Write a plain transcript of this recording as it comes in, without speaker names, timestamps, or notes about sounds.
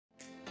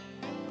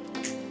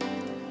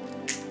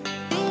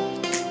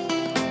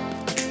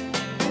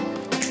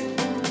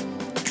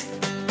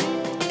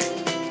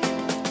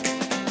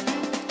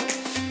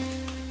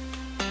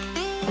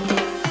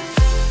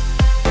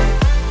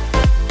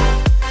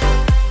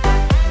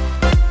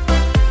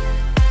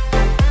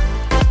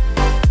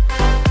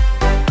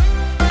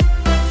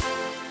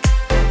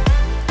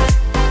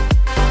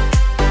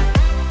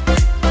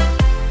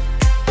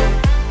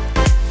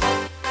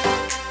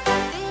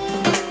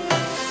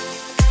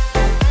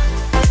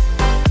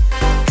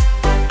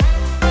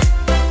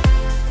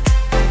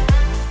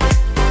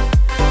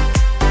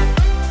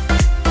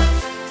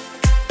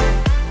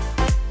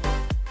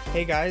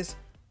Hey guys,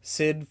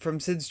 Sid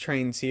from Sid's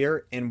Trains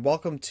here, and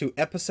welcome to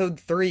episode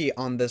 3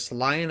 on this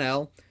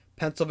Lionel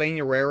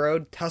Pennsylvania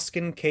Railroad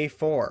Tuscan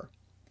K4.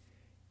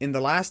 In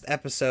the last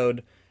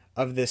episode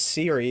of this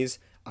series,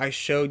 I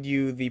showed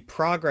you the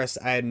progress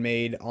I had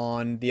made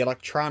on the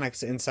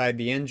electronics inside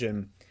the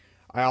engine.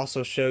 I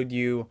also showed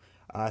you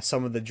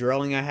some of the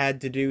drilling I had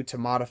to do to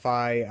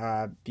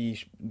modify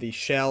the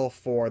shell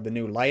for the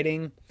new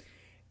lighting,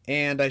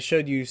 and I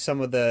showed you some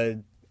of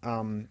the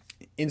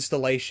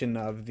installation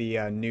of the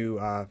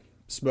new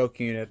smoke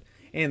unit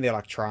and the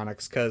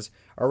electronics, because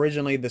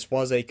originally this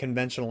was a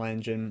conventional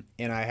engine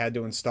and I had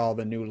to install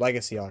the new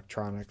legacy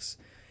electronics.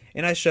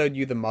 And I showed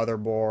you the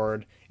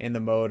motherboard and the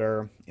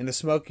motor and the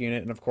smoke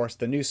unit, and of course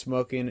the new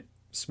smoke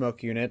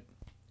unit.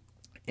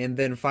 And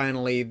then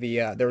finally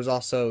there was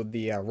also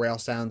the rail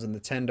sounds in the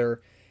tender,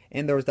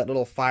 and there was that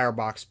little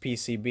firebox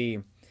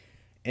PCB.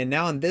 And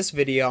now in this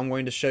video I'm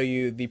going to show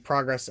you the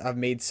progress I've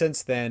made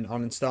since then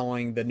on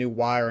installing the new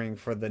wiring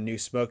for the new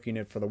smoke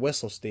unit for the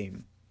whistle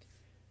steam.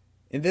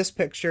 In this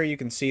picture you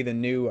can see the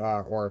new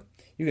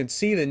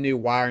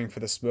wiring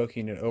for the smoke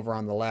unit over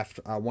on the left.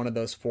 One of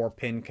those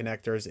 4-pin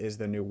connectors is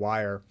the new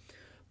wire.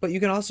 But you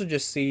can also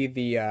just see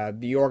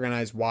the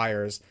organized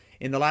wires.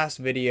 In the last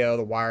video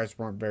the wires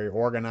weren't very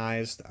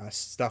organized.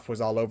 Stuff was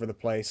all over the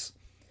place,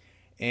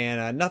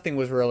 and nothing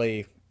was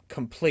really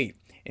complete.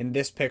 In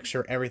this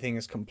picture everything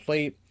is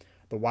complete.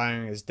 The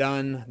wiring is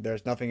done.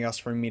 There's nothing else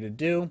for me to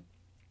do,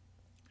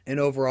 and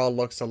overall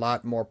looks a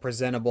lot more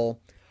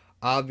presentable.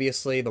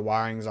 Obviously the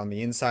wiring is on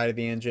the inside of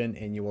the engine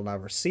and you will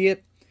never see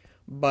it,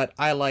 but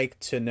I like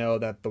to know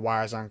that the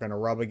wires aren't going to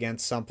rub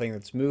against something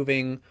that's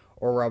moving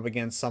or rub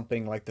against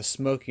something like the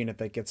smoke unit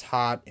that gets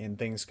hot, and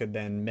things could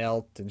then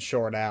melt and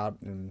short out,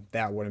 and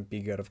that wouldn't be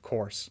good, of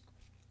course.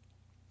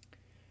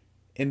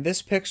 In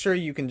this picture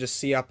you can just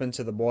see up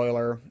into the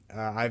boiler.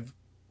 I've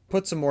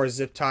put some more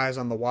zip ties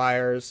on the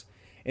wires,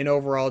 and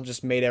overall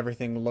just made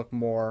everything look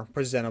more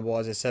presentable,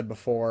 as I said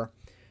before.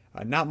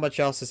 Not much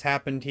else has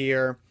happened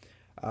here.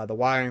 The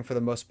wiring for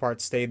the most part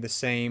stayed the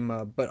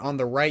same, but on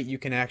the right you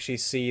can actually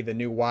see the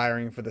new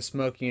wiring for the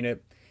smoke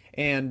unit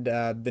and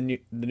the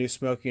new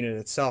smoke unit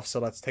itself, so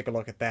let's take a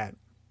look at that.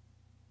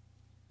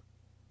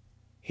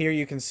 Here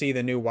you can see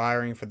the new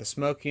wiring for the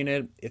smoke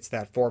unit. It's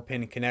that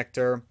 4-pin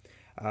connector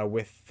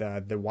with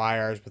the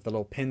wires with the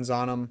little pins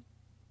on them.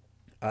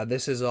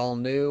 This is all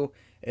new.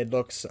 It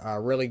looks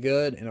really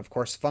good, and of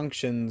course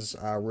functions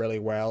really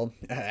well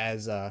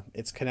as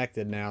it's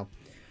connected now.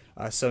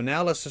 So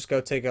now let's just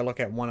go take a look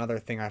at one other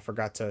thing I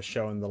forgot to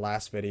show in the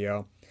last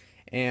video,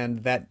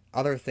 and that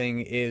other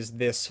thing is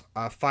this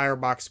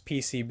firebox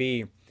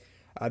PCB.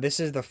 This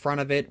is the front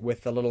of it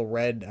with the little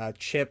red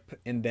chip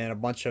and then a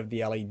bunch of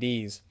the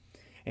LEDs,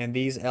 and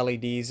these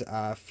LEDs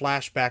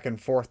flash back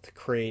and forth to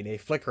create a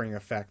flickering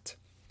effect.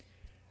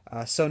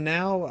 So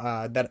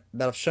now that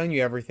I've shown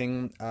you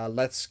everything,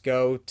 let's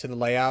go to the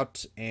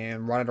layout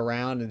and run it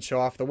around and show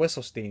off the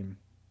whistle steam.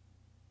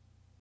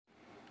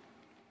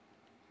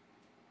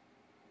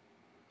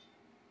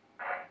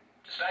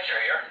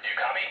 Dispatcher here. Do you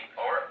copy?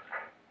 Over.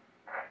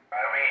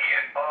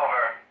 Immediate.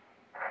 Over.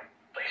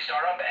 Please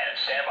start up and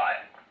stand by.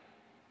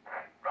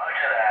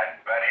 Roger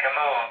that. Ready to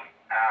move.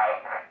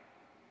 Out.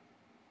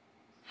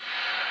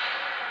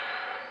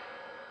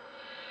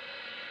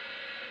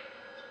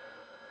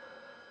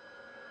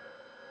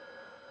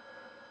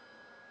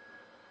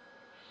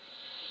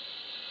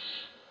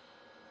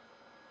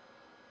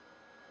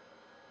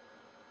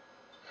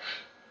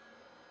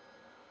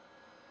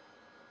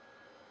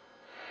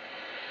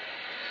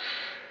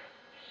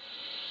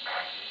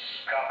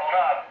 Coupled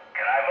up.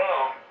 Can I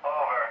move?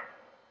 Over.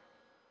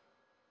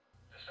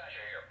 Dispatcher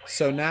here. Please.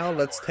 So now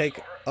let's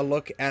take a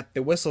look at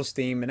the whistle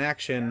steam in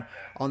action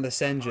on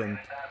this engine.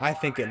 I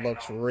think it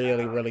looks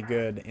really, really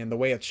good, and the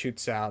way it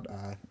shoots out,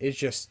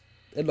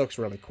 it looks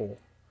really cool.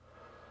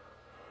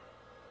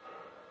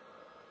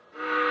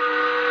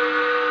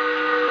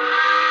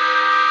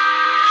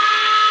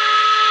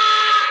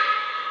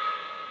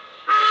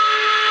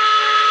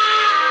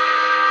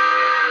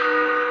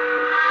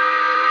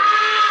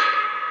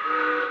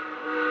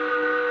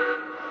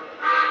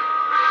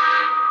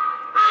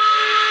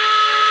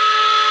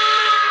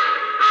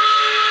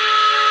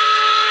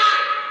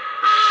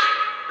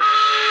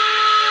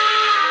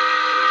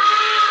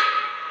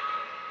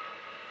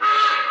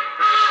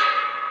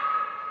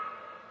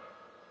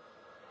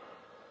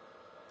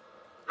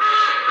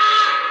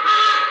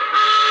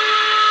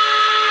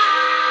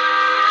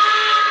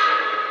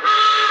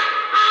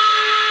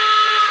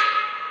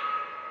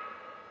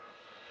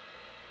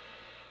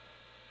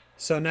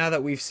 So now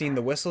that we've seen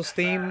the whistle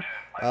steam,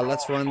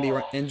 let's run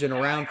the engine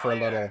around for a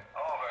little.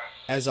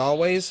 As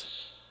always,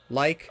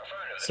 like,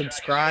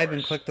 subscribe,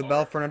 and click the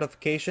bell for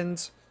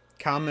notifications,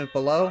 comment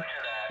below,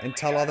 and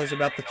tell others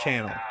about the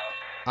channel.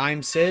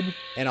 I'm Sid,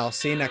 and I'll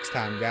see you next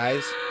time,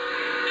 guys.